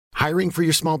Hiring for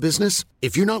your small business?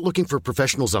 If you're not looking for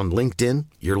professionals on LinkedIn,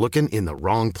 you're looking in the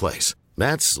wrong place.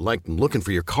 That's like looking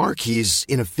for your car keys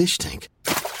in a fish tank.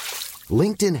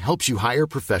 LinkedIn helps you hire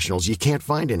professionals you can't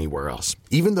find anywhere else,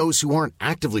 even those who aren't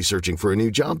actively searching for a new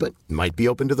job but might be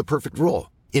open to the perfect role.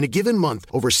 In a given month,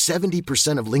 over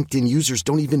 70% of LinkedIn users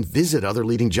don't even visit other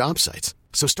leading job sites.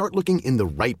 So start looking in the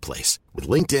right place. With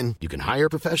LinkedIn, you can hire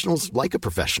professionals like a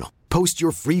professional. Post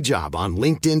your free job on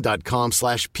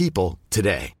linkedin.com/people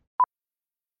today.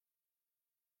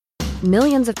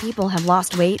 Millions of people have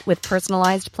lost weight with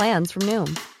personalized plans from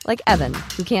Noom. Like Evan,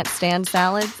 who can't stand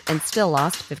salads and still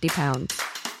lost 50 pounds.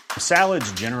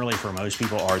 Salads generally for most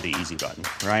people are the easy button,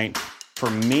 right? For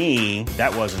me,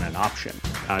 that wasn't an option.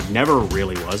 I never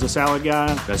really was a salad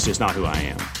guy. That's just not who I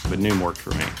am. But Noom worked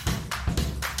for me.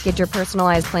 Get your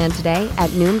personalized plan today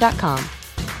at Noom.com.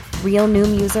 Real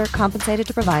Noom user compensated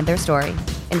to provide their story.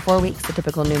 In 4 weeks, the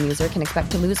typical Noom user can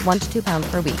expect to lose 1 to 2 pounds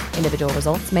per week. Individual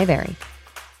results may vary.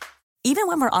 Even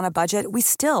when we're on a budget, we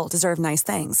still deserve nice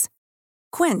things.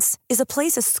 Quince is a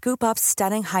place to scoop up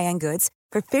stunning high-end goods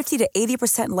for 50 to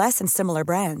 80% less than similar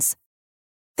brands.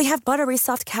 They have buttery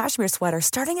soft cashmere sweaters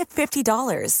starting at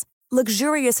 $50,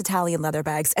 luxurious Italian leather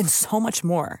bags, and so much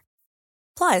more.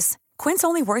 Plus, Quince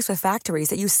only works with factories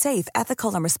that use safe,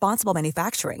 ethical, and responsible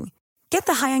manufacturing. Get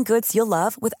the high-end goods you'll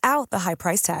love without the high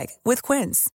price tag with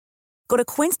Quince. Go to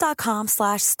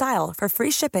quince.com/style for free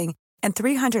shipping and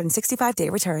 365-day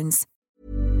returns.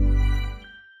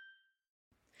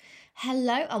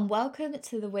 Hello and welcome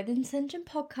to the Women Syndrome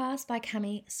podcast by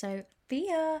Cami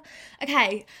Sophia.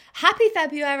 Okay, happy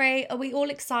February. Are we all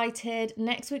excited?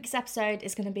 Next week's episode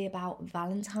is going to be about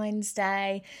Valentine's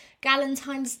Day,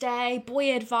 Galentine's Day,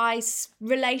 boy advice,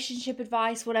 relationship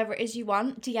advice, whatever it is you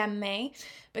want, DM me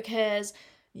because,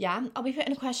 yeah, I'll be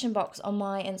putting a question box on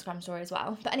my Instagram story as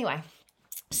well. But anyway,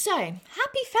 so,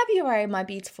 happy February, my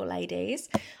beautiful ladies.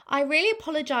 I really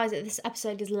apologise that this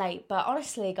episode is late, but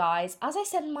honestly, guys, as I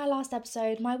said in my last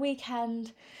episode, my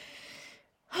weekend,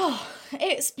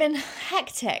 it's been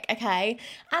hectic, okay?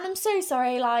 And I'm so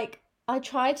sorry, like, I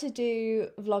tried to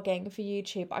do vlogging for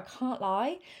YouTube, but I can't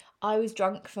lie, I was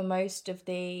drunk for most of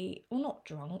the, well, not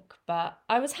drunk, but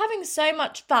I was having so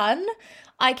much fun,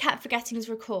 I kept forgetting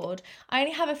to record. I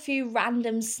only have a few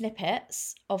random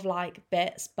snippets of, like,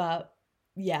 bits, but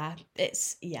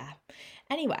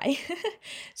Anyway,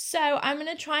 so I'm going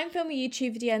to try and film a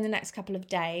YouTube video in the next couple of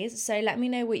days. So let me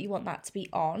know what you want that to be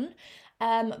on.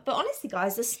 But honestly,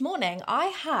 guys, this morning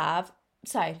right,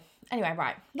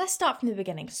 let's start from the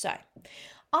beginning. So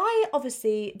I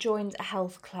obviously joined a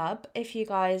health club, if you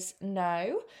guys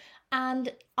know,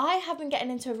 and I have been getting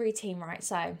into a routine, right?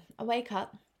 So I wake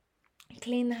up,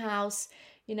 clean the house,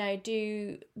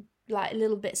 do like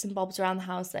little bits and bobs around the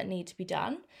house that need to be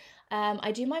done.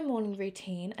 I do my morning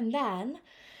routine and then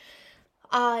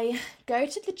I go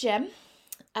to the gym,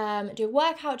 do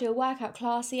a workout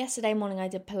class. So yesterday morning I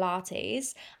did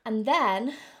Pilates and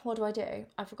then, what do?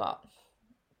 I forgot.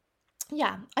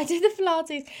 Yeah, I did the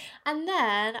Pilates and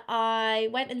then I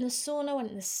went in the sauna,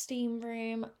 went in the steam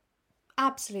room.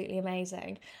 Absolutely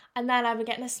amazing. And then I've been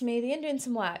getting a smoothie and doing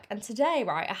some work. And today,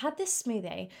 right, I had this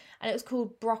smoothie and it was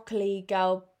called Broccoli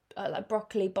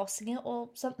Bossing It or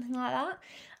something like that.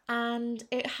 And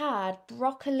it had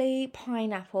broccoli,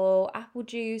 pineapple, apple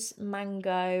juice,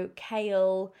 mango,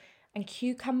 kale, and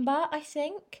cucumber, I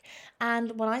think.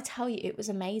 And when I tell you it was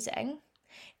amazing,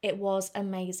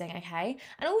 okay?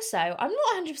 And also, I'm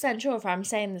not 100% sure if I'm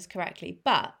saying this correctly,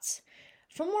 but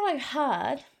from what I've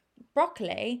heard,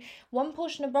 broccoli, one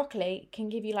portion of broccoli can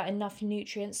give you like enough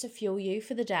nutrients to fuel you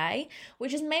for the day,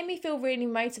 which has made me feel really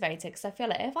motivated because I feel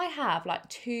like if I have like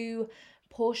 2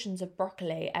 portions of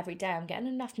broccoli every day, I'm getting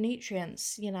enough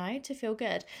nutrients, to feel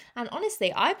good. And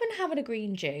honestly, I've been having a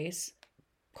green juice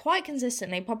quite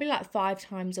consistently, probably like 5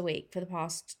 times a week for the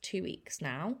past 2 weeks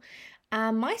now.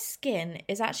 And my skin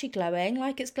is actually glowing,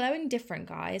 like it's glowing different,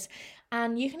 guys.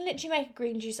 And you can literally make a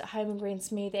green juice at home and green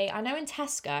smoothie. I know in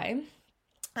Tesco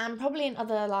and probably in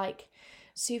other like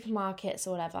supermarkets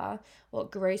or whatever, or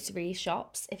grocery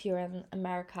shops if you're in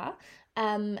America,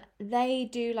 they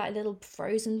do like little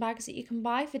frozen bags that you can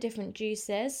buy for different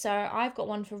juices. So I've got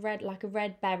one for a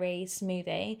red berry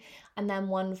smoothie and then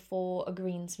one for a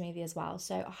green smoothie as well.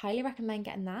 So I highly recommend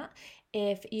getting that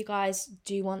if you guys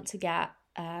do want to get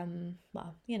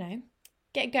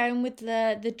get going with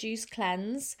the juice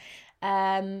cleanse.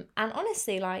 And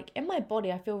honestly, like in my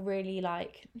body I feel really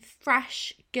like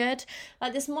fresh, good.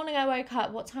 Like this morning I woke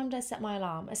up, what time did I set my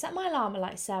alarm? I set my alarm at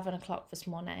like 7 o'clock this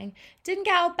morning. Didn't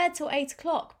get out of bed till 8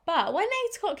 o'clock, but when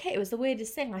 8 o'clock hit, it was the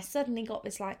weirdest thing. I suddenly got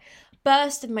this like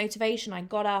burst of motivation, I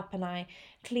got up and I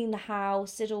cleaned the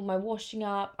house, did all my washing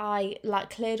up. I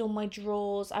cleared all my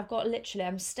drawers.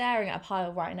 I'm staring at a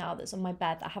pile right now that's on my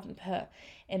bed that I haven't put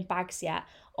in bags yet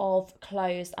of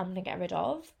clothes I'm gonna get rid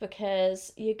of,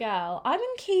 because I've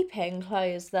been keeping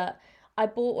clothes that I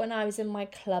bought when I was in my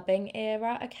clubbing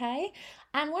era, okay?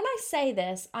 And when I say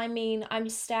this, I mean I'm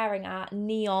staring at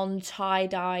neon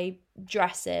tie-dye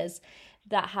dresses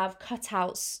that have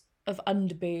cutouts of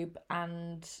underboob,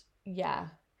 and yeah,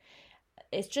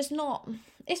 it's just not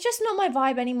my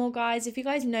vibe anymore, guys. If you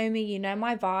guys know me, you know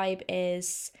my vibe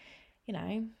is,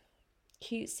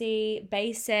 cutesy,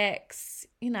 basics,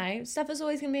 stuff that's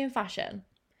always going to be in fashion.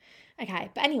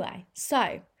 Okay, but anyway,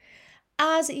 so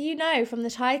as you know from the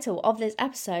title of this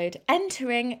episode,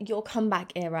 entering your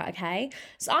comeback era, okay?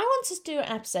 So I wanted to do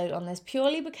an episode on this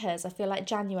purely because I feel like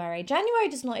January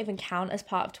does not even count as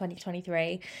part of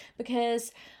 2023,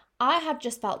 because I have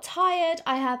just felt tired,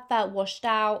 I have felt washed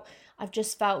out, I've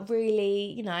just felt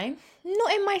really,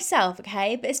 not in myself,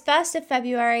 okay? But it's 1st of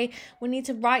February, we need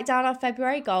to write down our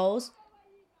February goals.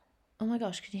 Oh my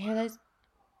gosh, can you hear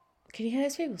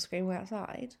those people screaming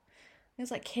outside?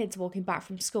 It's like kids walking back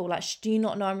from school. Like, do you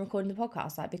not know I'm recording the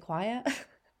podcast? Like, be quiet.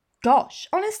 Gosh,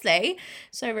 honestly,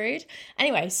 so rude.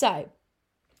 Anyway, so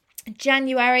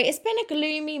January, it's been a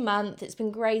gloomy month. It's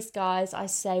been grey skies, I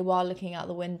say, while looking out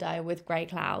the window with grey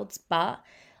clouds. But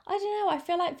I don't know, I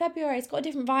feel like February's got a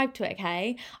different vibe to it,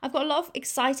 okay? I've got a lot of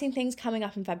exciting things coming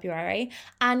up in February.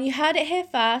 And you heard it here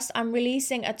first, I'm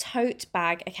releasing a tote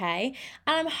bag, okay?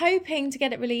 And I'm hoping to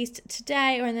get it released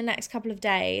today or in the next couple of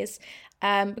days.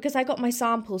 Because I got my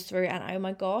samples through, and oh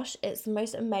my gosh, it's the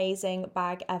most amazing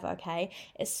bag ever, okay?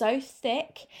 It's so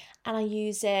thick, and I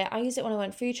use it when I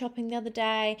went food shopping the other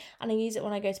day, and I use it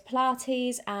when I go to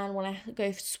Pilates and when I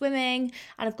go swimming,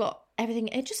 and I've got everything.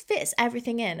 It just fits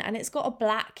everything in, and it's got a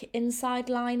black inside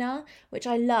liner, which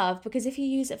I love, because if you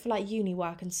use it for like uni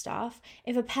work and stuff,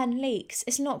 if a pen leaks,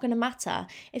 it's not going to matter.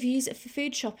 If you use it for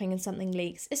food shopping and something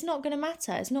leaks, it's not going to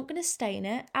matter. It's not going to stain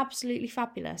it. Absolutely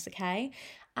fabulous, okay?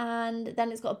 And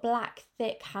then it's got black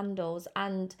thick handles,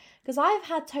 and because I've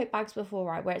had tote bags before,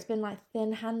 right, where it's been like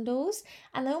thin handles,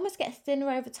 and they almost get thinner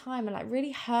over time and like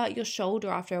really hurt your shoulder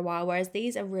after a while, whereas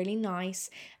these are really nice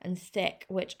and thick,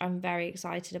 which I'm very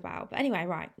excited about. But anyway,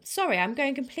 right, sorry, I'm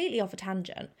going completely off a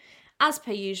tangent, as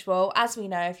per usual, as we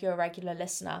know if you're a regular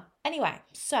listener. Anyway,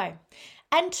 so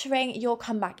entering your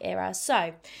comeback era.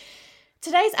 So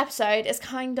today's episode is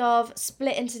kind of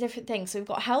split into different things. So we've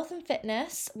got health and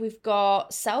fitness, we've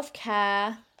got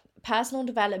self-care, personal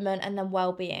development, and then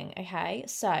well-being, okay?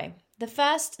 So the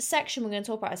first section we're going to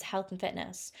talk about is health and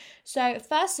fitness. So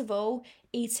first of all,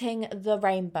 eating the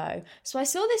rainbow. So I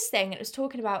saw this thing, it was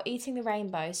talking about eating the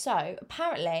rainbow. So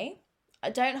apparently,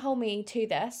 don't hold me to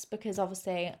this, because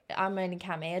obviously I'm only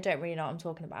Cami, I don't really know what I'm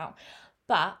talking about.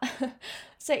 But,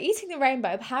 so eating the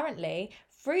rainbow, apparently,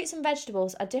 fruits and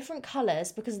vegetables are different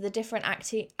colours because of the different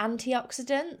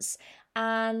antioxidants,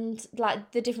 and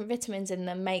like the different vitamins in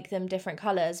them make them different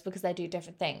colours because they do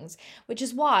different things. Which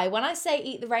is why when I say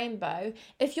eat the rainbow,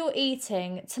 if you're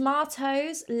eating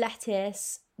tomatoes,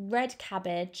 lettuce, red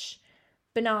cabbage,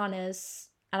 bananas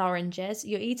and oranges,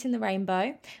 you're eating the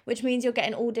rainbow, which means you're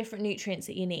getting all different nutrients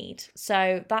that you need.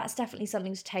 So that's definitely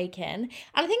something to take in. And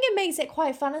I think it makes it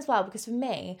quite fun as well, because for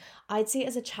me, I'd see it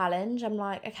as a challenge. I'm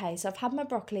like, okay, so I've had my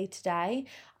broccoli today,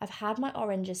 I've had my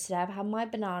oranges today, I've had my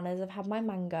bananas, I've had my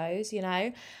mangoes,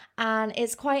 and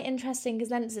it's quite interesting because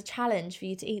then it's a challenge for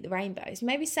you to eat the rainbow. So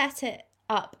maybe set it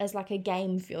up as like a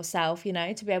game for yourself,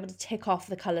 to be able to tick off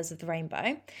the colours of the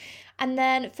rainbow. And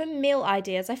then for meal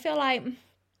ideas, I feel like,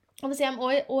 obviously, I'm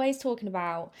always talking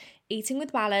about eating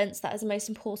with balance. That is the most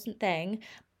important thing.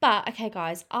 But, okay,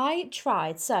 guys, I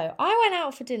tried. So I went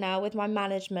out for dinner with my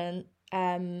management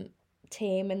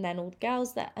team, and then all the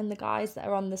girls and the guys that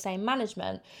are on the same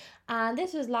management. And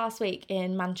this was last week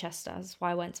in Manchester. That's why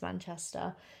I went to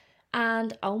Manchester.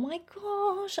 And oh my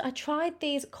gosh, I tried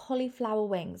these cauliflower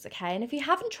wings, okay? And if you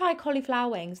haven't tried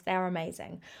cauliflower wings, they're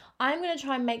amazing. I'm going to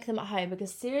try and make them at home,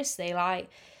 because seriously,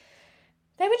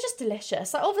 they were just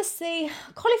delicious. Like, obviously,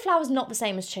 cauliflower is not the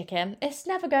same as chicken. It's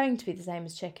never going to be the same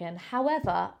as chicken.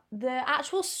 However, the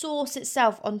actual sauce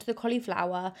itself onto the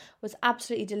cauliflower was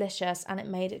absolutely delicious, and it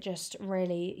made it just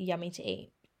really yummy to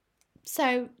eat.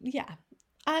 So, yeah.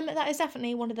 That is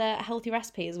definitely one of the healthy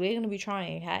recipes we're going to be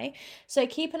trying, okay? So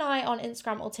keep an eye on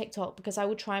Instagram or TikTok, because I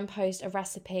will try and post a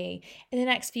recipe in the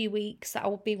next few weeks. That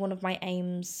will be one of my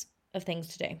aims of things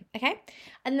to do, okay?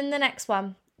 And then the next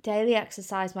one, daily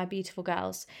exercise, my beautiful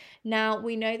girls. Now,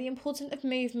 we know the importance of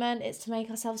movement. It's to make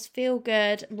ourselves feel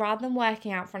good rather than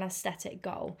working out for an aesthetic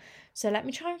goal. So let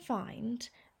me try and find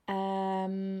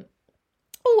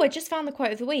Oh, I just found the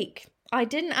quote of the week. I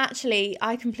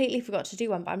completely forgot to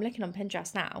do one, but I'm looking on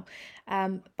Pinterest now.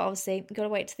 But obviously, got to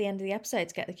wait to the end of the episode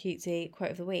to get the cutesy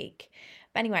quote of the week.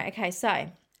 But anyway, okay,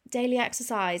 so daily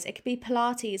exercise. It could be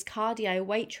Pilates, cardio,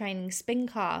 weight training, spin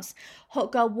class,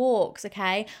 hot girl walks,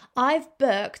 okay? I've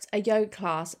booked a yoga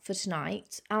class for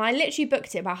tonight, and I literally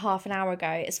booked it about half an hour ago.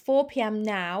 It's 4 p.m.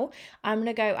 now. I'm going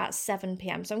to go at 7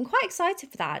 p.m. So I'm quite excited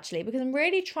for that, actually, because I'm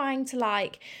really trying to,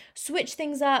 like, switch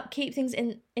things up, keep things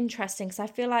interesting, because I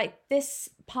feel like this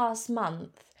past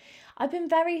month, I've been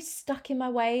very stuck in my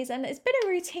ways, and it's been a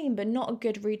routine, but not a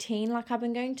good routine. Like, I've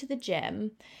been going to the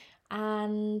gym,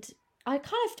 and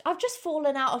I've just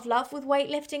fallen out of love with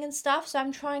weightlifting and stuff. So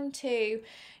I'm trying to,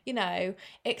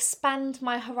 expand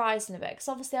my horizon a bit. Because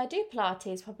obviously I do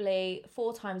Pilates probably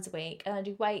 4 times a week. And I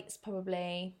do weights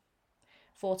probably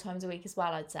 4 times a week as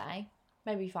well, I'd say.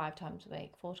 Maybe 5 times a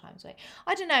week, 4 times a week.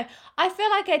 I don't know. I feel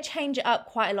like I change it up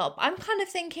quite a lot. But I'm kind of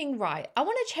thinking, right, I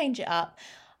want to change it up.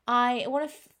 I want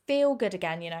to feel good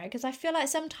again, because I feel like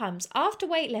sometimes after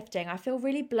weightlifting, I feel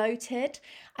really bloated.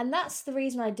 And that's the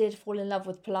reason I did fall in love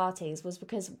with Pilates, was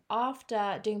because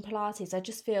after doing Pilates,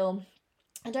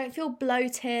 I don't feel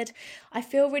bloated. I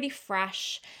feel really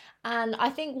fresh. And I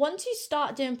think once you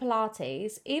start doing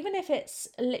Pilates, even if it's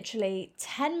literally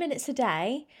 10 minutes a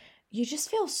day, you just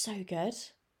feel so good.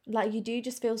 Like, you do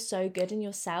just feel so good in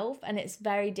yourself, and it's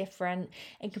very different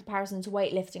in comparison to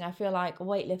weightlifting. I feel like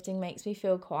weightlifting makes me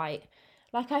feel quite,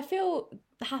 like, I feel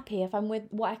happy if I'm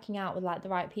working out with, like, the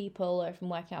right people, or if I'm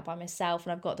working out by myself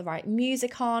and I've got the right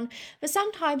music on. But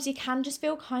sometimes you can just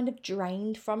feel kind of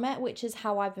drained from it, which is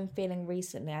how I've been feeling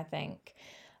recently, I think.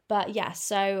 But yeah,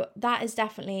 so that is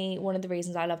definitely one of the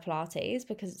reasons I love Pilates,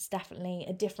 because it's definitely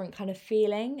a different kind of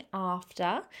feeling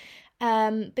after.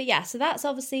 But yeah, so that's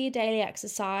obviously daily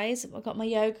exercise. I've got my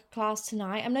yoga class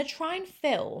tonight. I'm going to try and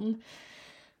film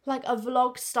like a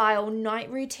vlog style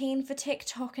night routine for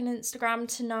TikTok and Instagram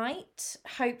tonight,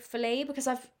 hopefully, because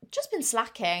I've just been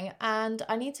slacking and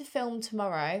I need to film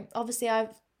tomorrow. Obviously,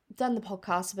 I've done the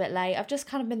podcast a bit late. I've just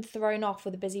kind of been thrown off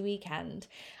with a busy weekend.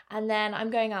 And then I'm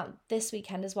going out this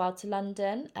weekend as well to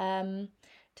London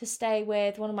to stay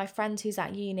with one of my friends who's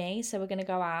at uni. So we're going to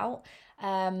go out.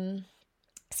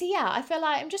 So yeah, I feel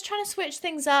like I'm just trying to switch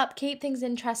things up, keep things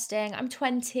interesting. I'm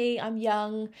 20, I'm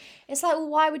young. It's like, well,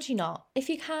 why would you not? If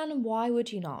you can, why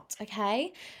would you not?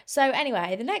 Okay. So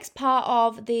anyway, the next part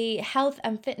of the health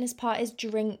and fitness part is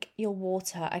drink your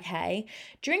water. Okay.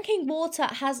 Drinking water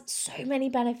has so many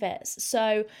benefits.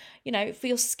 So, for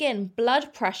your skin,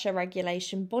 blood pressure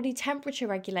regulation, body temperature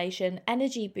regulation,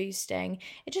 energy boosting.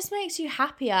 It just makes you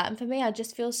happier. And for me, I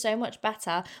just feel so much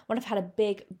better when I've had a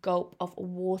big gulp of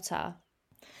water.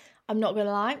 I'm not going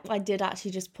to lie, I did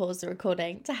actually just pause the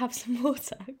recording to have some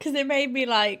water, because it made me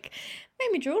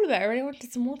drool a bit. I really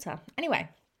wanted some water. Anyway,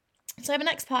 so the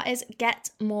next part is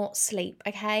get more sleep,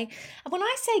 okay? And when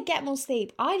I say get more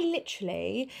sleep, I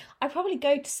probably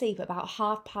go to sleep at about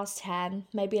 10:30,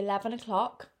 maybe 11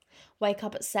 o'clock, wake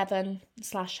up at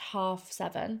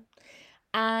 7/7.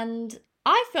 And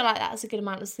I feel like that's a good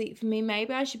amount of sleep for me.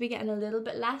 Maybe I should be getting a little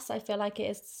bit less. I feel like it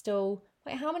is still,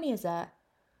 how many is it?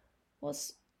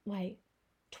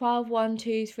 12, 1,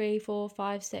 2, 3, 4,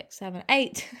 5, 6, 7,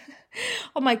 8.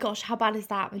 Oh my gosh, how bad is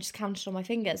that? I just counted on my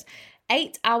fingers.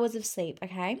 8 hours of sleep,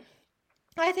 okay?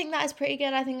 I think that is pretty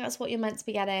good. I think that's what you're meant to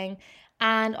be getting.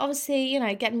 And obviously,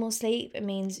 getting more sleep, it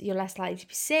means you're less likely to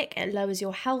be sick. It lowers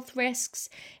your health risks.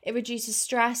 It reduces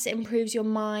stress. It improves your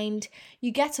mind.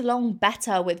 You get along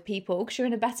better with people because you're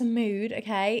in a better mood,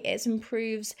 okay? It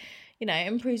improves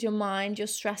your mind, your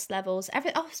stress levels,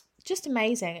 everything. It's just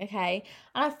amazing, okay?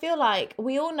 And I feel like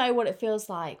we all know what it feels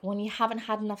like when you haven't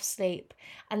had enough sleep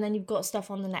and then you've got stuff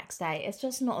on the next day. It's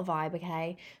just not a vibe,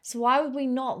 okay? So why would we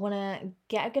not want to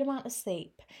get a good amount of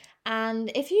sleep?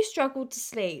 And if you struggle to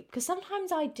sleep, because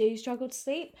sometimes I do struggle to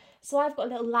sleep, so I've got a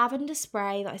little lavender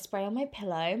spray that I spray on my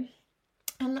pillow.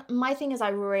 And my thing is I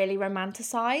really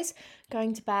romanticize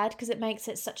going to bed because it makes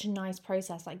it such a nice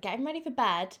process. Like, getting ready for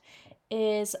bed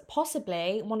is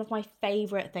possibly one of my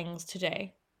favourite things to do.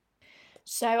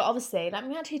 So obviously, let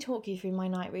me actually talk you through my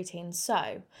night routine.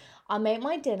 So I'll make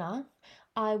my dinner.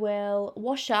 I will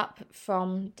wash up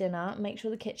from dinner, make sure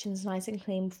the kitchen's nice and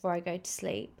clean before I go to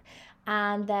sleep.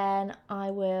 And then I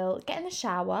will get in the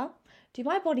shower, do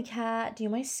my body care, do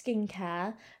my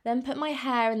skincare, then put my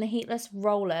hair in the heatless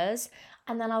rollers,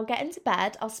 and then I'll get into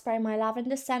bed. I'll spray my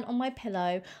lavender scent on my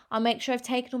pillow. I'll make sure I've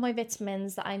taken all my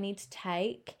vitamins that I need to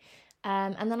take.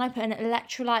 And then I put an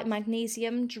electrolyte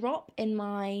magnesium drop in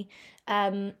my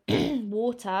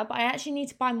water, but I actually need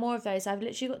to buy more of those. I've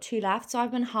literally got 2 left, so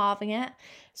I've been halving it,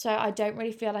 so I don't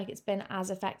really feel like it's been as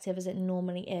effective as it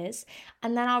normally is.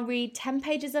 And then I'll read 10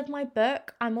 pages of my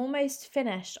book. I'm almost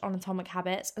finished on Atomic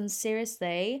Habits, and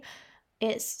seriously,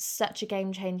 it's such a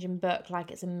game-changing book. Like,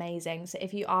 it's amazing. So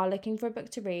if you are looking for a book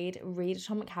to read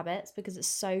Atomic Habits, because it's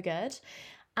so good.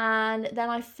 And then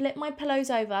I flip my pillows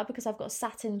over because I've got a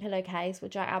satin pillowcase,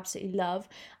 which I absolutely love,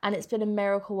 and it's been a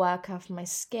miracle worker for my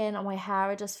skin and my hair.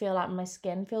 I just feel like my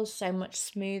skin feels so much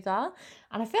smoother,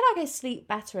 and I feel like I sleep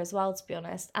better as well, to be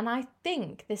honest. And I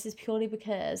think this is purely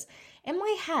because in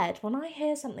my head, when I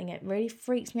hear something, it really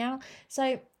freaks me out.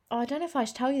 So I don't know if I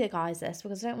should tell you guys this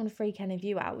because I don't want to freak any of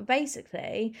you out. But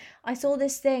basically, I saw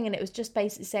this thing and it was just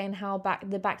basically saying how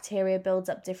the bacteria builds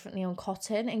up differently on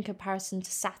cotton in comparison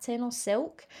to satin or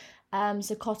silk.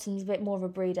 So cotton's a bit more of a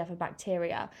breeder for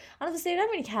bacteria. And obviously I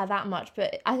don't really care that much,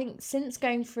 but I think since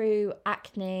going through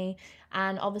acne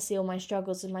and obviously all my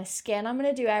struggles with my skin, I'm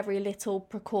going to do every little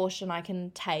precaution I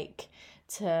can take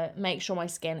to make sure my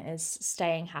skin is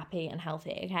staying happy and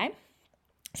healthy, okay?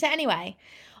 So anyway,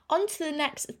 on to the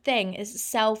next thing is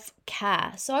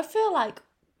self-care. So I feel like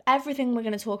everything we're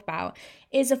going to talk about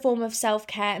is a form of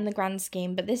self-care in the grand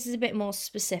scheme, but this is a bit more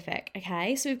specific,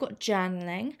 okay? So we've got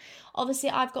journaling. Obviously,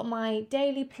 I've got my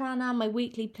daily planner, my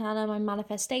weekly planner, my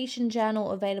manifestation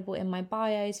journal available in my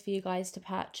bios for you guys to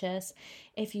purchase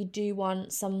if you do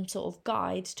want some sort of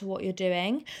guide to what you're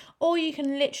doing. Or you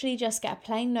can literally just get a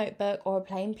plain notebook or a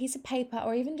plain piece of paper,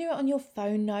 or even do it on your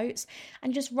phone notes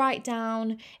and just write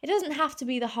down. It doesn't have to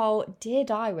be the whole Dear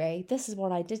Diary, this is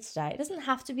what I did today. It doesn't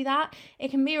have to be that.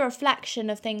 It can be a reflection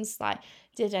of things like,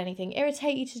 did anything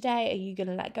irritate you today? Are you going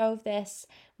to let go of this?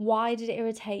 Why did it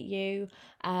irritate you?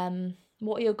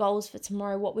 What are your goals for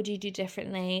tomorrow? What would you do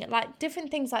differently? Like different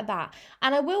things like that.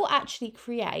 And I will actually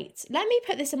let me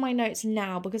put this in my notes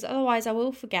now, because otherwise I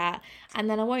will forget and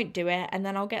then I won't do it. And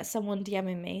then I'll get someone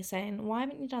DMing me saying, why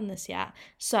haven't you done this yet?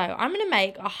 So I'm going to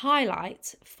make a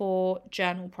highlight for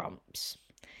journal prompts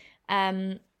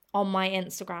on my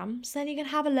Instagram. So then you can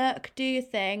have a look, do your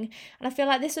thing. And I feel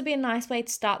like this would be a nice way to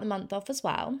start the month off as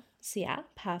well. So yeah,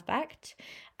 perfect.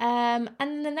 And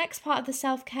the next part of the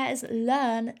self-care is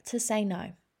learn to say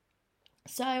no.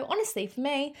 So honestly, for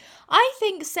me, I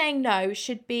think saying no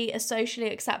should be a socially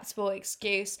acceptable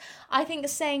excuse. I think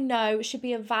saying no should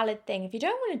be a valid thing. If you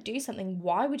don't want to do something,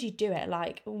 why would you do it?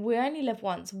 Like, we only live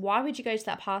once. Why would you go to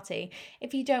that party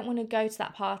if you don't want to go to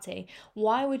that party?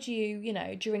 Why would you,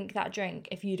 drink that drink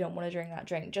if you don't want to drink that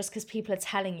drink just because people are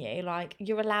telling you? Like,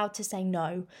 you're allowed to say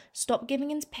no. Stop giving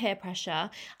into peer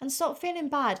pressure and stop feeling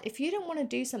bad. If you don't want to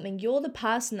do something, you're the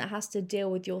person that has to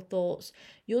deal with your thoughts.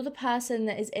 You're the person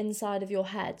that is inside of your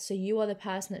head, so you are the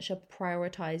person that should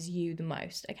prioritize you the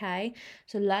most, okay?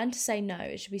 So learn to say no.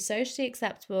 It should be socially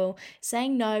acceptable.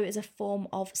 Saying no is a form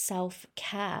of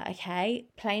self-care, okay?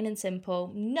 Plain and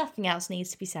simple. Nothing else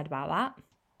needs to be said about that.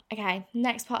 Okay,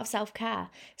 next part of self-care,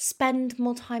 spend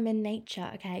more time in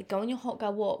nature, okay? Go on your hot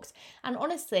girl walks. And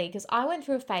honestly, because I went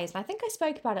through a phase, and I think I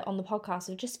spoke about it on the podcast,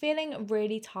 of just feeling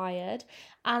really tired.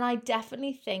 And I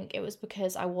definitely think it was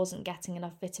because I wasn't getting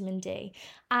enough vitamin D.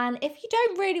 And if you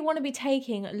don't really want to be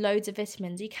taking loads of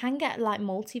vitamins, you can get like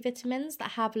multivitamins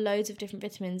that have loads of different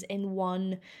vitamins in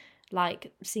one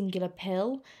like singular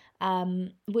pill,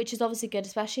 which is obviously good,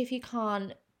 especially if you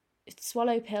can't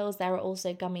swallow pills. There are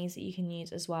also gummies that you can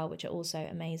use as well, which are also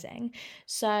amazing.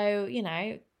 So,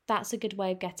 that's a good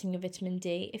way of getting your vitamin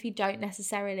D if you don't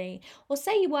necessarily, or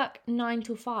say you work 9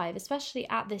 till 5, especially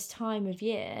at this time of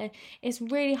year, it's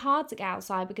really hard to get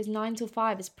outside because 9 till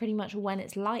 5 is pretty much when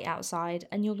it's light outside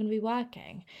and you're going to be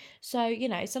working. So,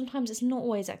 sometimes it's not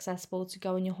always accessible to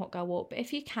go on your hot girl walk, but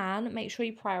if you can, make sure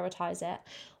you prioritize it.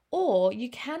 Or you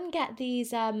can get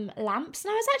these lamps.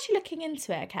 And I was actually looking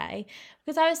into it, okay?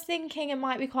 Because I was thinking it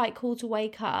might be quite cool to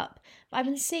wake up. But I've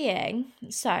been seeing,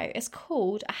 so it's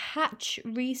called a Hatch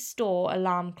Restore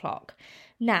alarm clock.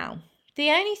 Now, the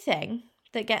only thing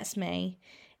that gets me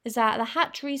is that the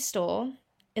Hatch Restore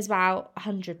is about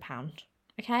 £100,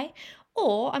 okay?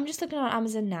 Or I'm just looking on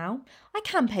Amazon now. I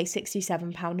can pay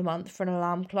 £67 a month for an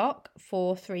alarm clock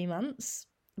for 3 months,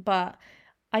 but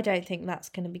I don't think that's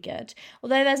going to be good.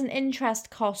 Although there's an interest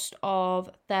cost of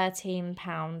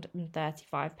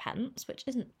 £13.35, which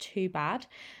isn't too bad.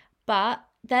 But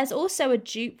there's also a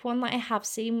dupe one that I have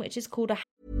seen, which is called a...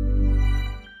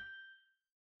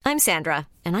 I'm Sandra,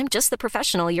 and I'm just the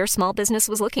professional your small business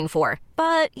was looking for.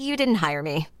 But you didn't hire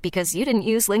me because you didn't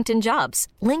use LinkedIn Jobs.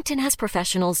 LinkedIn has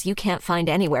professionals you can't find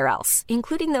anywhere else,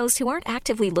 including those who aren't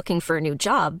actively looking for a new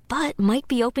job, but might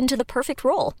be open to the perfect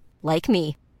role, like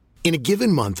me. In a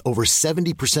given month, over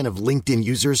 70% of LinkedIn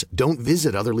users don't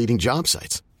visit other leading job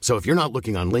sites. So if you're not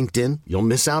looking on LinkedIn, you'll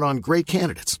miss out on great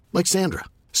candidates like Sandra.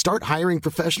 Start hiring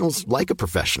professionals like a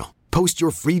professional. Post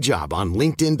your free job on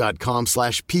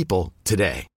linkedin.com/people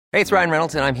today. Hey, it's Ryan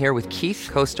Reynolds, and I'm here with Keith,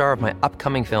 co-star of my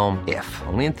upcoming film, If,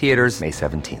 only in theaters May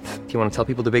 17th. Do you want to tell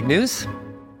people the big news?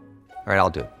 All right,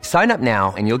 I'll do it. Sign up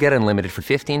now and you'll get unlimited for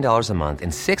 $15 a month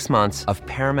and 6 months of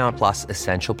Paramount Plus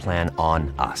Essential Plan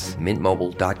on us.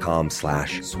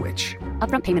 MintMobile.com/switch.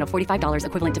 Upfront payment of $45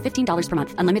 equivalent to $15 per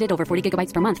month. Unlimited over 40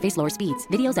 gigabytes per month. Face lower speeds.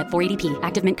 Videos at 480p.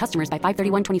 Active Mint customers by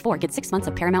 531.24 get 6 months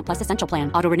of Paramount Plus Essential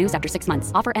Plan. Auto renews after 6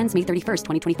 months. Offer ends May 31st,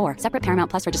 2024. Separate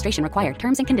Paramount Plus registration required.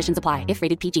 Terms and conditions apply if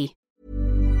rated PG.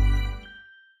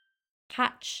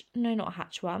 Not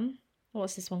Hatch one.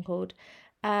 What's this one called?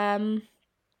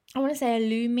 I want to say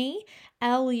Lumie,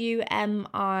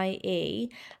 Lumie.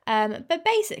 But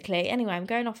basically, anyway, I'm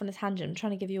going off on a tangent. I'm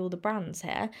trying to give you all the brands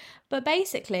here. But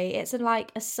basically, it's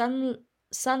like a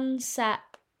sunset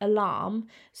alarm,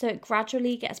 so it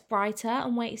gradually gets brighter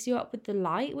and wakes you up with the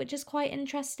light, which is quite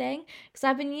interesting because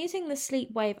I've been using the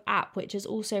Sleepwave app, which is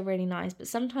also really nice, but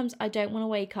sometimes I don't want to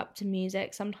wake up to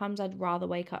music. Sometimes I'd rather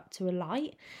wake up to a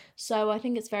light. So I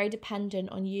think it's very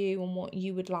dependent on you and what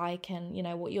you would like and, you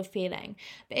know, what you're feeling.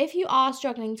 But if you are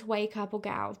struggling to wake up or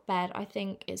get out of bed, I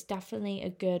think it's definitely a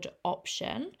good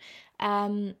option.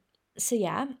 So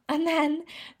yeah, and then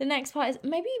the next part is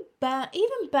maybe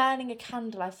even burning a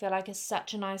candle. I feel like is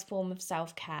such a nice form of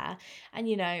self-care and,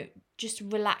 you know, just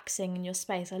relaxing in your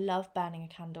space. I love burning a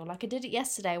candle. Like I did it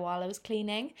yesterday while I was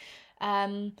cleaning,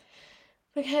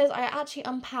 because I actually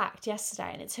unpacked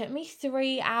yesterday and it took me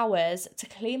 3 hours to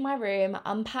clean my room,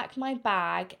 unpack my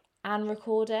bag and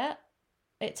record it.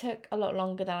 It took a lot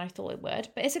longer than I thought it would,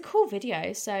 but it's a cool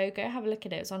video, so go have a look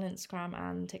at it. It's on Instagram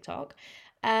and TikTok.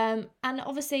 And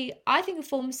obviously I think a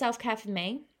form of self-care for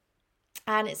me,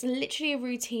 and it's literally a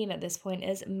routine at this point,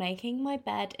 is making my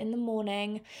bed in the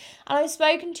morning. And I've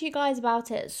spoken to you guys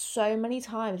about it so many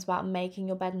times about making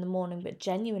your bed in the morning, but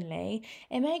genuinely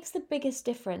it makes the biggest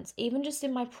difference, even just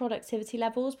in my productivity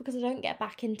levels, because I don't get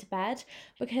back into bed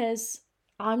because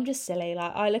I'm just silly.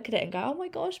 Like I look at it and go, oh my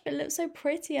gosh, but it looks so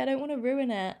pretty, I don't want to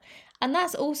ruin it. And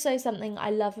that's also something I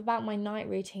love about my night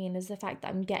routine, is the fact that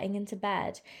I'm getting into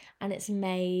bed and it's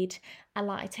made, and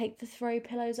like I take the throw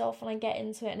pillows off and I get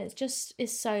into it and it's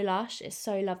so lush, it's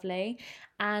so lovely.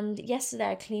 And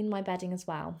yesterday I cleaned my bedding as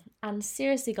well. And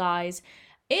seriously guys,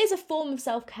 it is a form of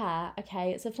self-care,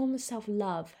 okay? It's a form of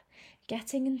self-love.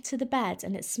 Getting into the bed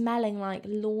and it's smelling like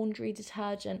laundry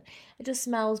detergent. It just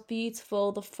smells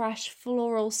beautiful, the fresh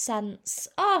floral scents.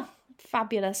 Oh,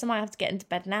 fabulous. I might have to get into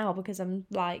bed now because I'm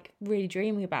like really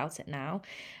dreaming about it now.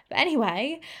 But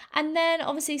anyway, and then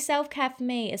obviously self-care for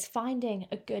me is finding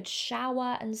a good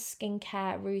shower and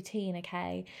skincare routine,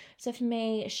 okay? So for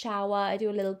me, shower, I do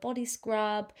a little body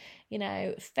scrub, you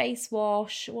know, face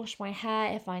wash my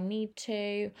hair if I need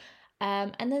to.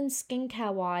 And then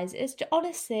skincare wise, it's to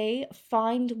honestly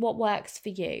find what works for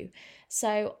you.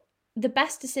 So the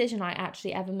best decision I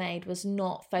actually ever made was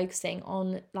not focusing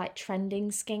on like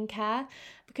trending skincare,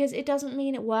 because it doesn't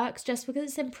mean it works. Just because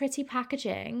it's in pretty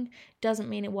packaging doesn't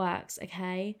mean it works,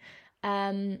 okay?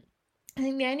 I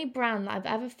think the only brand that I've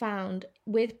ever found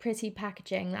with pretty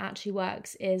packaging that actually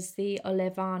works is the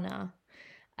Olivana.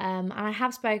 And I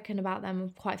have spoken about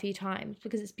them quite a few times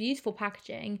because it's beautiful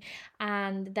packaging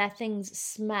and their things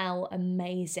smell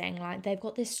amazing. Like they've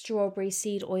got this strawberry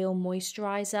seed oil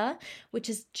moisturizer, which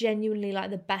is genuinely like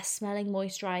the best smelling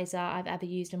moisturizer I've ever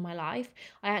used in my life.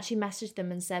 I actually messaged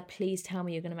them and said, please tell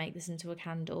me you're going to make this into a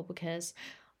candle because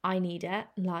I need it.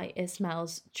 Like it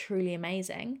smells truly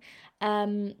amazing.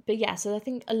 But yeah, so I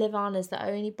think Olivana is the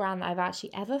only brand that I've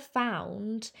actually ever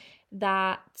found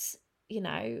that, you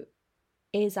know,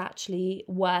 is actually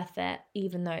worth it,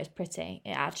 even though it's pretty.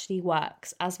 It actually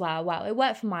works as well. Well, it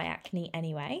worked for my acne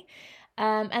anyway.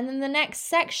 And then the next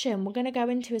section we're going to go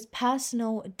into is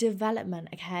personal development,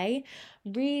 okay?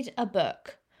 Read a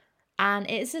book. And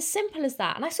it's as simple as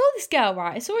that. And I saw this girl,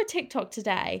 right? I saw a TikTok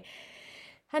today.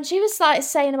 And she was like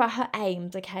saying about her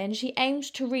aims, okay? And she aimed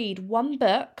to read one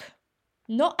book,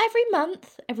 not every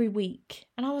month, every week.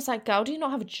 And I was like, girl, do you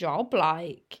not have a job?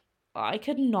 Like, I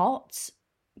could not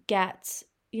get,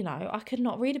 you know, I could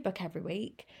not read a book every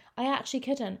week. I actually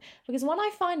couldn't, because when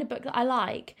I find a book that I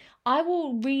like, I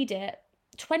will read it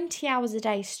 20 hours a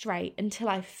day straight until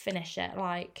I finish it.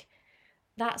 Like,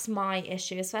 that's my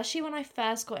issue, especially when I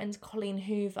first got into Colleen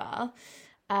Hoover.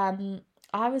 I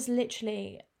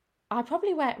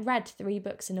probably read 3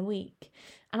 books in a week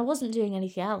and I wasn't doing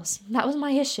anything else. That was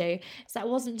my issue, is that I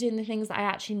wasn't doing the things that I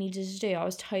actually needed to do. I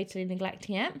was totally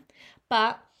neglecting it.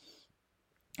 But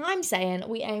I'm saying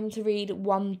we aim to read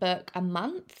one book a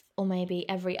month, or maybe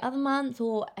every other month,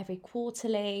 or every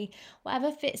quarterly,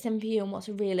 whatever fits in for you and what's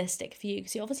realistic for you,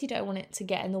 because you obviously don't want it to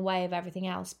get in the way of everything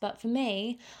else. But for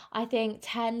me, I think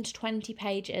 10 to 20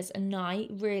 pages a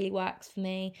night really works for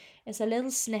me. It's a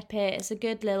little snippet, it's a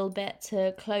good little bit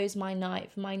to close my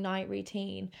night for my night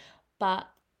routine, but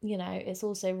it's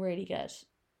also really good.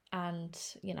 And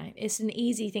it's an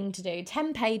easy thing to do.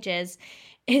 10 pages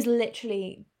is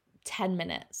literally 10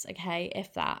 minutes, okay,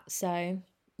 if that. So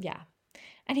yeah.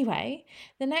 Anyway,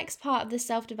 the next part of the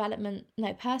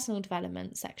personal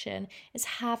development section is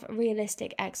have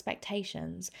realistic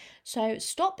expectations. So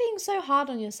stop being so hard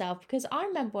on yourself, because I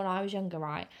remember when I was younger,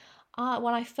 right,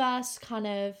 when I first kind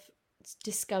of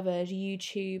discovered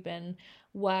YouTube and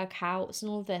workouts and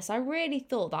all this, I really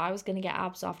thought that I was going to get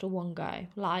abs after one go.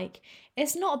 Like,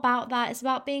 it's not about that. It's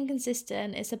about being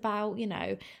consistent. It's about,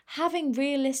 having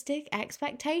realistic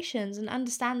expectations and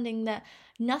understanding that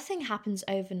nothing happens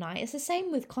overnight. It's the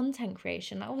same with content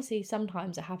creation. Obviously,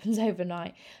 sometimes it happens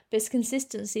overnight, but it's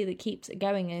consistency that keeps it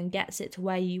going and gets it to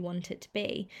where you want it to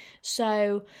be.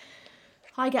 So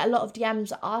I get a lot of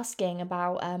DMs asking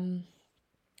about,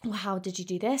 well, how did you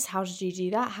do this? How did you do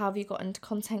that? How have you got into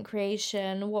content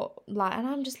creation? And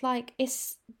I'm just like,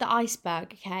 it's the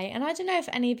iceberg, okay? And I don't know if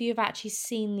any of you have actually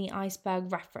seen the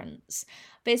iceberg reference,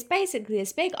 but it's basically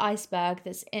this big iceberg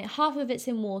that's half of it's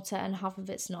in water and half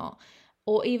of it's not,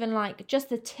 or even like just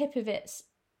the tip of it's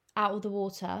out of the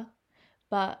water,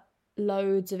 but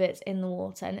loads of it's in the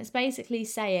water. And it's basically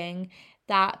saying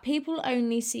that people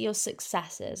only see your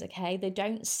successes, okay? They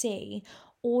don't see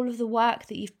all of the work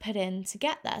that you've put in to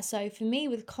get there. So for me,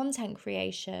 with content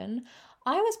creation,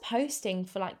 I was posting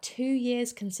for like 2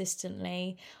 years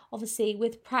consistently. Obviously,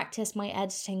 with practice, my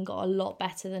editing got a lot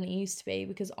better than it used to be,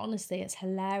 because honestly, it's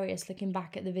hilarious looking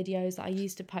back at the videos that I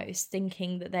used to post,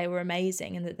 thinking that they were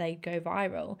amazing and that they'd go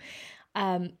viral.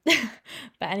 But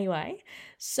anyway,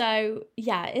 so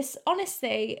yeah, it's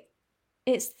honestly,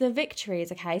 it's the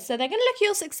victories, okay? So they're going to look at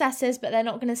your successes, but they're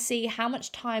not going to see how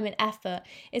much time and effort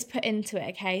is put into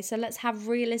it, okay? So let's have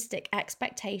realistic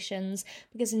expectations,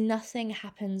 because nothing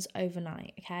happens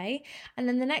overnight, okay? And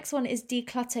then the next one is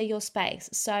declutter your space.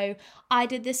 So I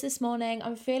did this morning.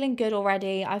 I'm feeling good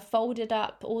already. I've folded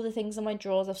up all the things in my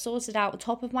drawers. I've sorted out the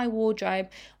top of my wardrobe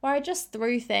where I just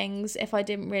threw things if I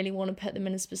didn't really want to put them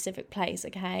in a specific place,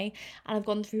 okay? And I've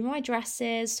gone through my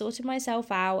dresses, sorted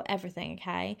myself out, everything,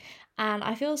 okay? And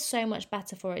I feel so much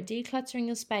better for it. Decluttering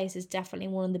your space is definitely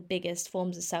one of the biggest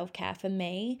forms of self-care for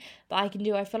me that I can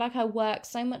do. I feel like I work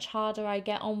so much harder. I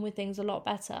get on with things a lot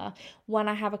better when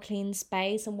I have a clean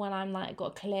space and when I'm like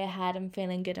got a clear head and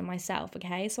feeling good in myself,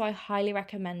 okay? So I highly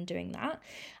recommend doing that.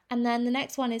 And then the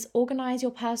next one is organize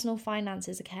your personal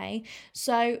finances, okay?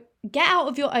 So get out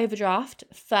of your overdraft,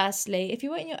 firstly. If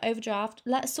you're in your overdraft,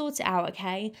 let's sort it out,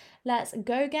 okay? Let's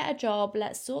go get a job.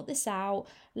 Let's sort this out.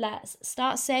 Let's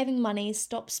start saving money,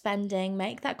 stop spending,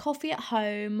 make that coffee at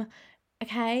home,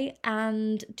 okay?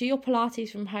 And do your Pilates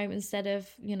from home instead of,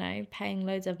 paying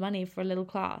loads of money for a little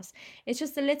class. It's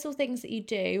just the little things that you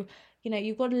do.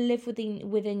 You've got to live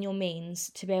within your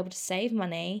means to be able to save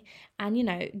money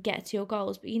and, get to your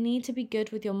goals. But you need to be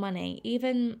good with your money.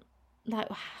 Even like,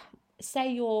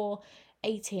 say you're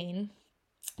 18,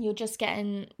 you've just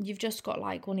got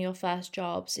like one of your first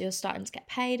jobs. You're starting to get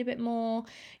paid a bit more.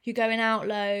 You're going out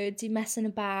loads. You're messing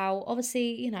about.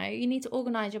 Obviously, you need to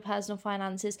organize your personal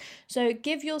finances. So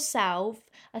give yourself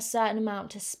a certain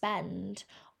amount to spend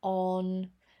on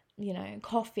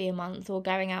coffee a month or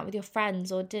going out with your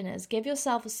friends or dinners. Give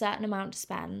yourself a certain amount to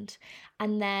spend.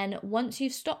 And then once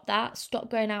you've stopped that,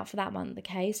 stop going out for that month,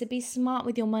 okay? So be smart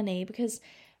with your money, because,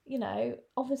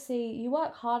 obviously you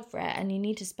work hard for it and you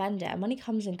need to spend it. And money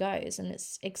comes and goes, and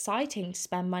it's exciting to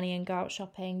spend money and go out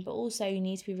shopping, but also you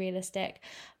need to be realistic.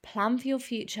 Plan for your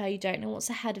future. You don't know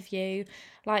what's ahead of you.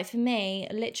 Like for me,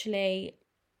 literally,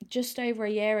 just over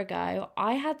a year ago,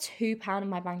 I had £2 in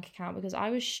my bank account because I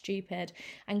was stupid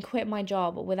and quit my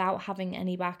job without having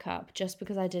any backup just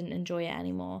because I didn't enjoy it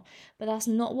anymore. But that's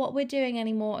not what we're doing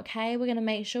anymore, okay? We're going to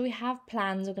make sure we have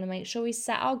plans. We're going to make sure we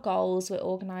set our goals. We're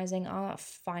organising our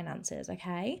finances,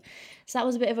 okay? So that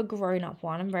was a bit of a grown-up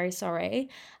one. I'm very sorry.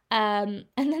 And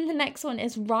then the next one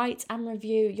is write and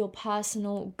review your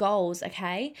personal goals,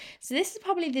 okay? So this is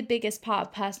probably the biggest part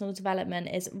of personal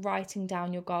development, is writing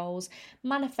down your goals,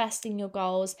 manifesting your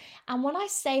goals. And when I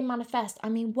say manifest, I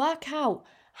mean work out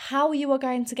how you are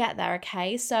going to get there,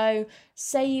 okay? So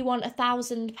say you want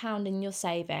 £1,000 in your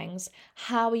savings.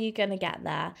 How are you going to get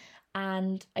there?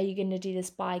 And are you going to do this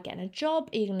by getting a job?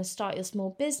 Are you going to start your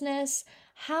small business?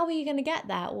 How are you going to get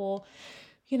there? Or,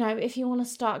 if you want to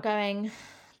start going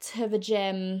to the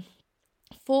gym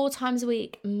 4 times a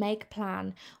week. Make a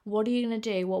plan. What are you going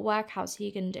to do? What workouts are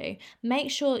you going to do?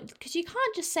 Make sure, because you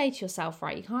can't just say to yourself,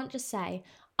 right? You can't just say,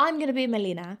 I'm going to be a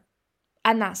millionaire.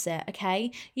 And that's it,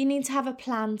 okay? You need to have a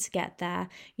plan to get there.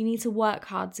 You need to work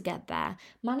hard to get there.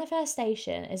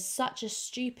 Manifestation is such a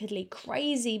stupidly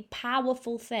crazy,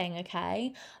 powerful thing,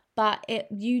 okay? But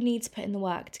you need to put in the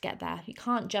work to get there. You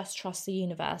can't just trust the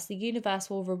universe. The universe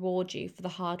will reward you for the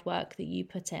hard work that you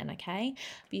put in, okay?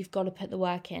 But you've got to put the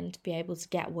work in to be able to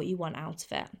get what you want out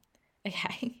of it.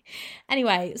 Okay.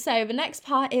 Anyway, so the next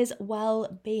part is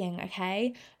well-being,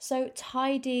 okay? So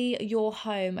tidy your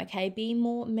home, okay? Be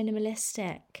more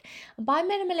minimalistic. By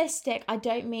minimalistic, I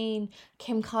don't mean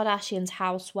Kim Kardashian's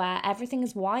house where everything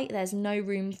is white, there's no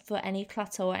room for any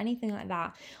clutter or anything like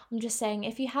that. I'm just saying,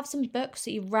 if you have some books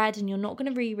that you've read and you're not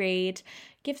going to reread,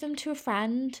 give them to a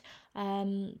friend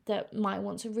that might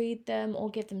want to read them, or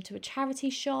give them to a charity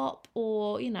shop,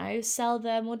 or, you know, sell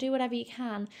them, or do whatever you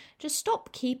can. Just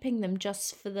stop keeping them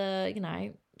just for the, you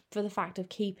know, for the fact of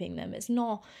keeping them. It's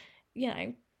not, you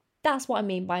know, that's what I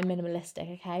mean by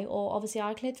minimalistic, okay? Or obviously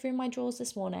I cleared through my drawers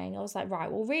this morning. I was like, right,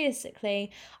 well,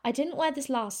 realistically, I didn't wear this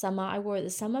last summer. I wore it the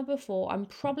summer before. I'm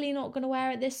probably not going to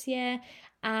wear it this year.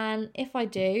 And if I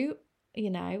do,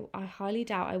 you know, I highly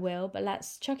doubt I will, but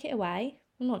let's chuck it away.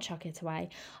 Well, not chuck it away.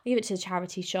 I give it to a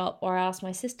charity shop, or I ask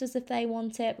my sisters if they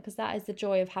want it, because that is the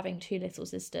joy of having 2 little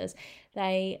sisters.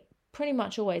 They pretty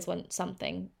much always want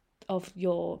something of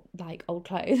your, like, old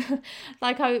clothes.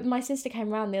 Like, my sister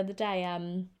came around the other day,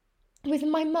 with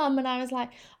my mum, and I was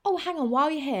like, oh, hang on, while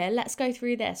you're here, let's go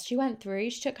through this. She went through,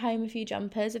 she took home a few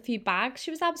jumpers, a few bags. She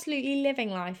was absolutely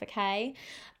living life, okay?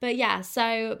 But yeah,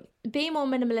 so be more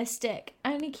minimalistic.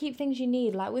 Only keep things you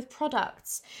need. Like with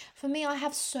products, for me, I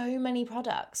have so many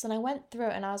products, and I went through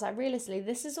it and I was like, realistically,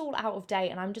 this is all out of date,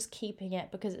 and I'm just keeping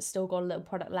it because it's still got a little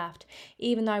product left,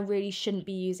 even though I really shouldn't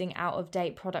be using out of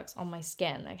date products on my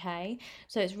skin, okay?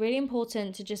 So it's really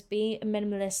important to just be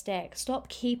minimalistic. Stop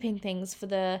keeping things for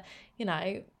the, you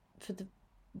know, for the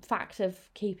fact of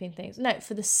keeping things. No,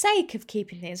 for the sake of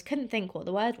keeping things. Couldn't think what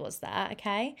the word was there,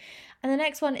 okay? And the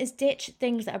next one is ditch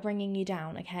things that are bringing you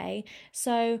down, okay?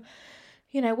 So,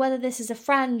 you know, whether this is a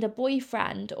friend, a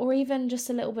boyfriend, or even just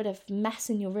a little bit of mess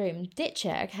in your room, ditch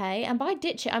it, okay? And by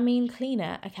ditch it, I mean clean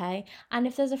it, okay? And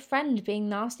if there's a friend being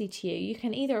nasty to you, you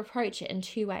can either approach it in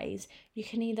 2 ways. You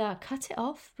can either cut it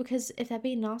off, because if they're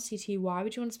being nasty to you, why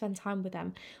would you want to spend time with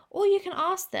them? Or you can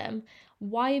ask them,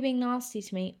 why are you being nasty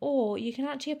to me? Or you can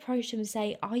actually approach them and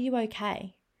say, are you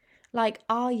okay? Like,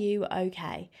 are you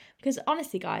okay? Because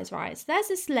honestly, guys, right, so there's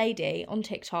this lady on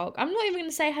TikTok. I'm not even going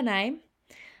to say her name.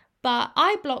 But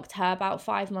I blocked her about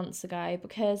 5 months ago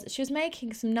because she was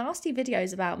making some nasty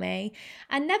videos about me,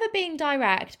 and never being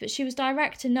direct, but she was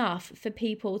direct enough for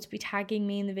people to be tagging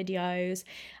me in the videos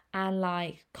and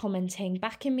like commenting,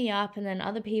 backing me up, and then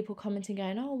other people commenting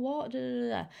going, oh, what?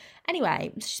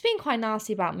 Anyway, she's been quite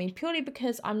nasty about me purely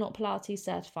because I'm not Pilates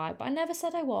certified, but I never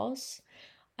said I was.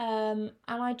 And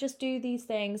I just do these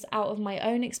things out of my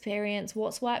own experience,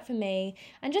 what's worked for me,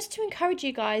 and just to encourage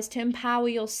you guys to empower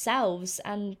yourselves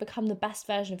and become the best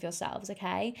version of yourselves,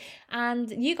 okay?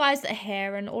 And you guys that are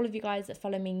here and all of you guys that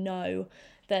follow me know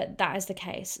that that is the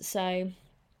case. So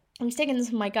I'm sticking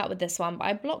to my gut with this one, but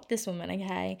I blocked this woman,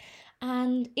 okay?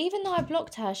 And even though I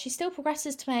blocked her, she still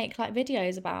progresses to make like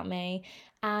videos about me,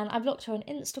 and I blocked her on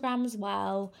Instagram as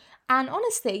well. And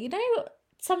honestly, you know,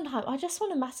 sometimes I just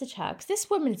want to message her, because this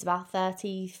woman is about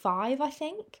 35, I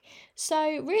think.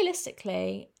 So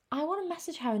realistically, I want to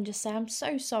message her and just say, I'm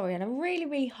so sorry. And I really,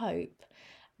 really hope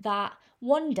that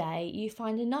one day you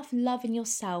find enough love in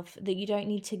yourself that you don't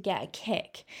need to get a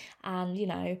kick and, you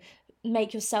know,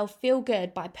 make yourself feel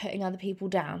good by putting other people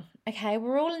down. Okay,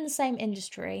 we're all in the same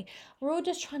industry. We're all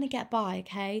just trying to get by,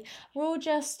 okay? We're all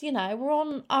just, you know, we're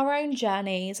on our own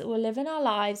journeys. We're living our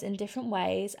lives in different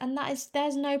ways. And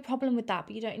there's no problem with that.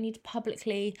 But you don't need to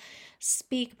publicly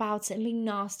speak about it and be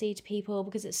nasty to people,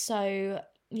 because it's so,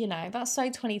 you know, that's so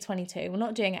 2022. We're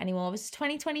not doing it anymore. This is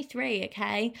 2023,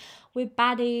 okay? We're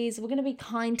baddies. We're going to be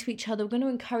kind to each other. We're going to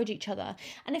encourage each other.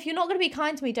 And if you're not going to be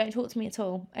kind to me, don't talk to me at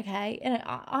all, okay? You know,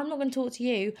 I'm not going to talk to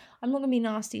you. I'm not going to be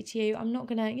nasty to you. I'm not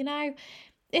going to, you know,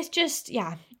 it's just,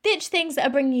 yeah. Ditch things that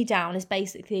are bringing you down is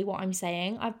basically what I'm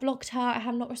saying. I've blocked her. I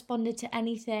have not responded to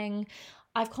anything.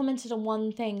 I've commented on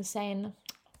one thing saying,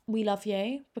 we love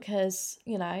you, because,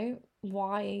 you know,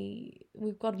 why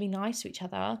we've got to be nice to each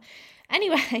other.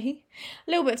 Anyway,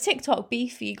 a little bit of TikTok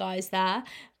beef for you guys there.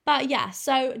 But yeah,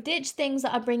 so ditch things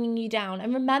that are bringing you down.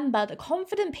 And remember that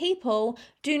confident people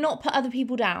do not put other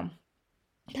people down.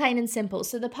 Plain and simple.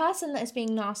 So the person that is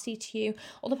being nasty to you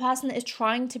or the person that is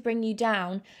trying to bring you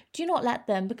down, do not let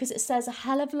them, because it says a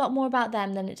hell of a lot more about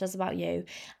them than it does about you.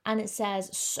 And it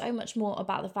says so much more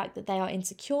about the fact that they are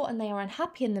insecure and they are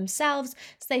unhappy in themselves,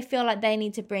 so they feel like they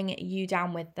need to bring you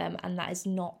down with them. And that is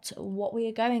not what we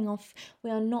are going off. We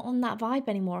are not on that vibe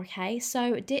anymore, okay?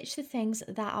 So ditch the things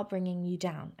that are bringing you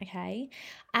down, okay?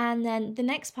 And then the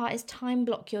next part is time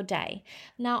block your day.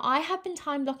 Now, I have been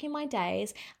time blocking my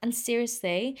days, and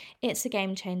seriously, it's a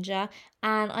game changer.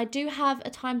 And I do have a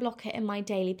time blocker in my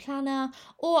daily planner,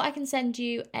 or I can send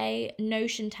you a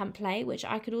Notion template, which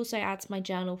I could also add to my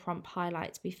journal prompt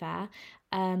highlight, to be fair,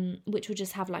 which will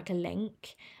just have like a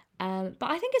link. But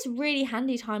I think it's really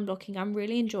handy time blocking. I'm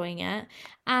really enjoying it.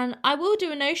 And I will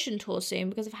do a Notion tour soon,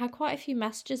 because I've had quite a few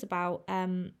messages about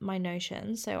my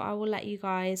Notion. So I will let you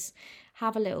guys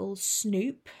have a little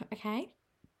snoop, okay?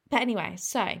 But anyway,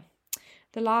 so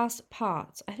the last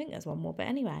part, I think there's one more, but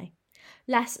anyway,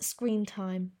 less screen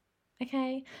time,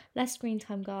 okay? Less screen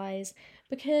time, guys,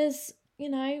 because, you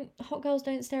know, hot girls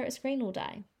don't stare at a screen all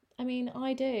day. I mean,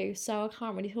 I do, so I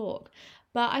can't really talk.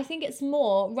 But I think it's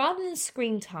more, rather than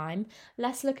screen time,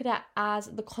 let's look at it as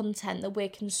the content that we're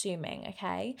consuming,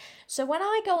 okay? So when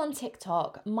I go on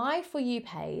TikTok, my For You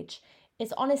page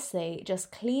is honestly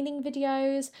just cleaning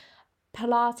videos,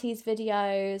 Pilates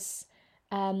videos,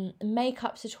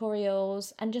 makeup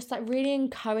tutorials, and just like really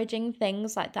encouraging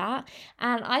things like that.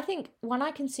 And I think when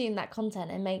I consume that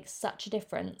content, it makes such a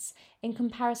difference in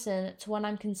comparison to when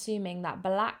I'm consuming that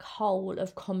black hole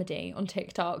of comedy on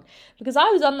TikTok, because I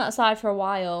was on that side for a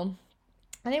while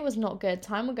and it was not good.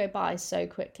 Time would go by so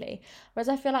quickly. Whereas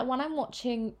I feel like when I'm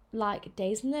watching like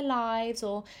days in their lives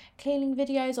or cleaning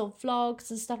videos or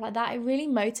vlogs and stuff like that, it really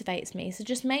motivates me. So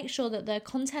just make sure that the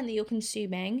content that you're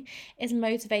consuming is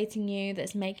motivating you, that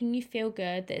it's making you feel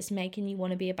good, that it's making you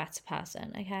want to be a better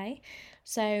person, okay?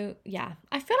 So yeah,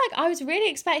 I feel like I was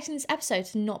really expecting this episode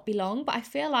to not be long, but I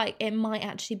feel like it might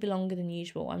actually be longer than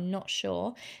usual. I'm not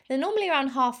sure. They're normally around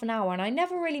half an hour, and I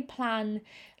never really plan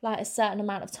like a certain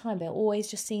amount of time, but it always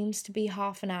just seems to be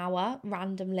half an hour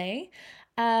randomly.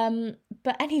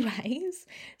 But anyways,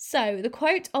 so the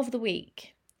quote of the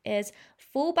week is,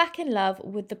 fall back in love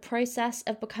with the process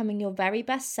of becoming your very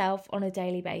best self on a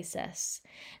daily basis.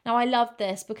 Now, I love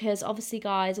this because obviously,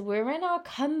 guys, we're in our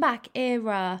comeback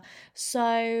era.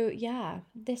 So yeah,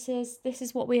 this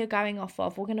is what we are going off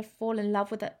of. We're going to fall in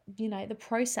love with it, you know, the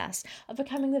process of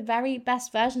becoming the very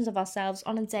best versions of ourselves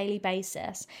on a daily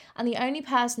basis. And the only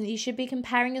person that you should be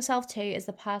comparing yourself to is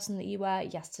the person that you were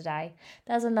yesterday.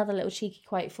 There's another little cheeky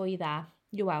quote for you there.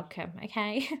 You're welcome,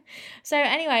 okay? So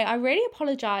anyway, I really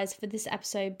apologise for this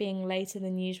episode being later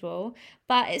than usual,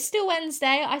 but it's still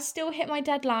Wednesday. I still hit my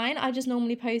deadline. I just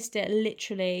normally post it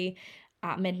literally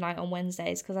at midnight on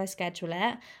Wednesdays because I schedule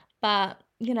it. But,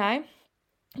 you know,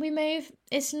 we move.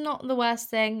 It's not the worst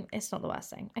thing. It's not the worst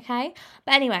thing, okay?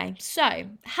 But anyway, so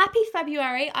happy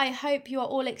February. I hope you are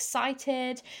all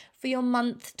excited for your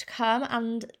month to come,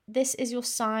 and this is your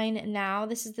sign now.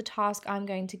 This is the task I'm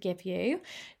going to give you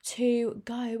to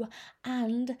go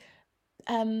and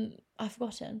I've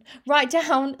forgotten. Write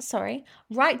down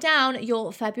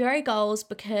your February goals,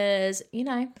 because, you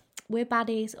know, we're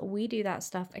baddies. We do that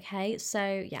stuff, okay?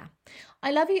 So, yeah.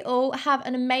 I love you all. Have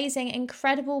an amazing,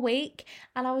 incredible week.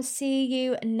 And I will see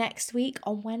you next week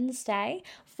on Wednesday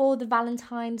for the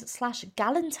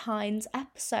Valentine's/Galentine's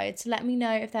episode. So let me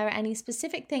know if there are any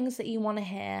specific things that you want to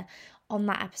hear on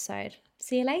that episode.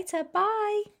 See you later.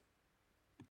 Bye.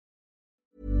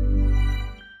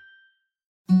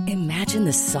 Imagine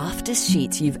the softest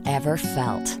sheets you've ever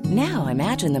felt. Now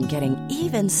imagine them getting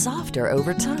even softer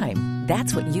over time.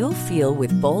 That's what you'll feel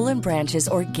with Boll & Branch's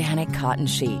organic cotton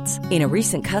sheets. In a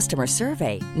recent customer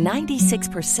survey,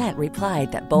 96%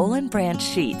 replied that Boll & Branch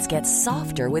sheets get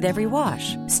softer with every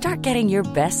wash. Start getting your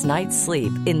best night's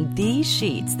sleep in these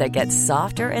sheets that get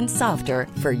softer and softer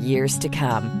for years to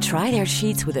come. Try their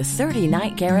sheets with a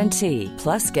 30-night guarantee.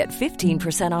 Plus, get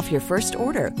 15% off your first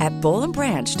order at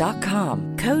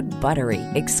BollandBranch.com. Code BUTTERY.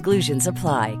 Exclusions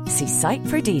apply. See site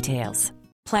for details.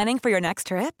 Planning for your next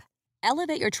trip?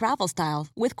 Elevate your travel style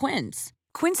with Quince.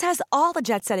 Quince has all the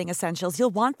jet-setting essentials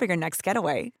you'll want for your next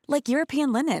getaway, like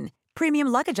European linen, premium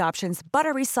luggage options,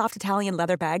 buttery soft Italian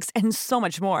leather bags, and so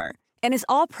much more. And is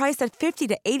all priced at 50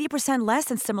 to 80% less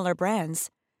than similar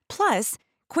brands. Plus,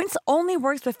 Quince only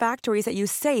works with factories that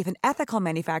use safe and ethical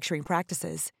manufacturing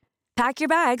practices. Pack your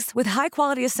bags with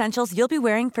high-quality essentials you'll be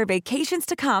wearing for vacations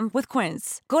to come with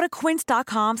Quince. Go to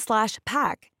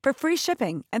quince.com/pack for free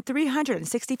shipping and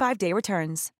 365-day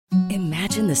returns.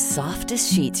 Imagine the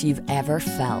softest sheets you've ever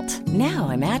felt. Now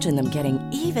imagine them getting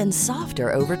even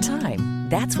softer over time.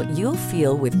 That's what you'll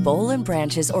feel with Boll &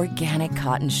 Branch's organic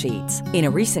cotton sheets. In a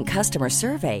recent customer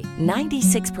survey,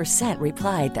 96%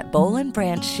 replied that Boll &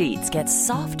 Branch sheets get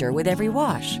softer with every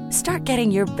wash. Start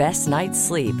getting your best night's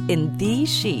sleep in these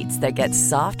sheets that get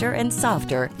softer and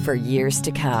softer for years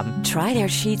to come. Try their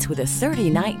sheets with a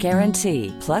 30-night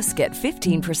guarantee. Plus, get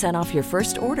 15% off your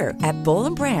first order at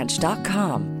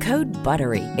bollandbranch.com. Code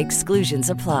BUTTERY. Exclusions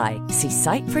apply. See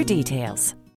site for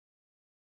details.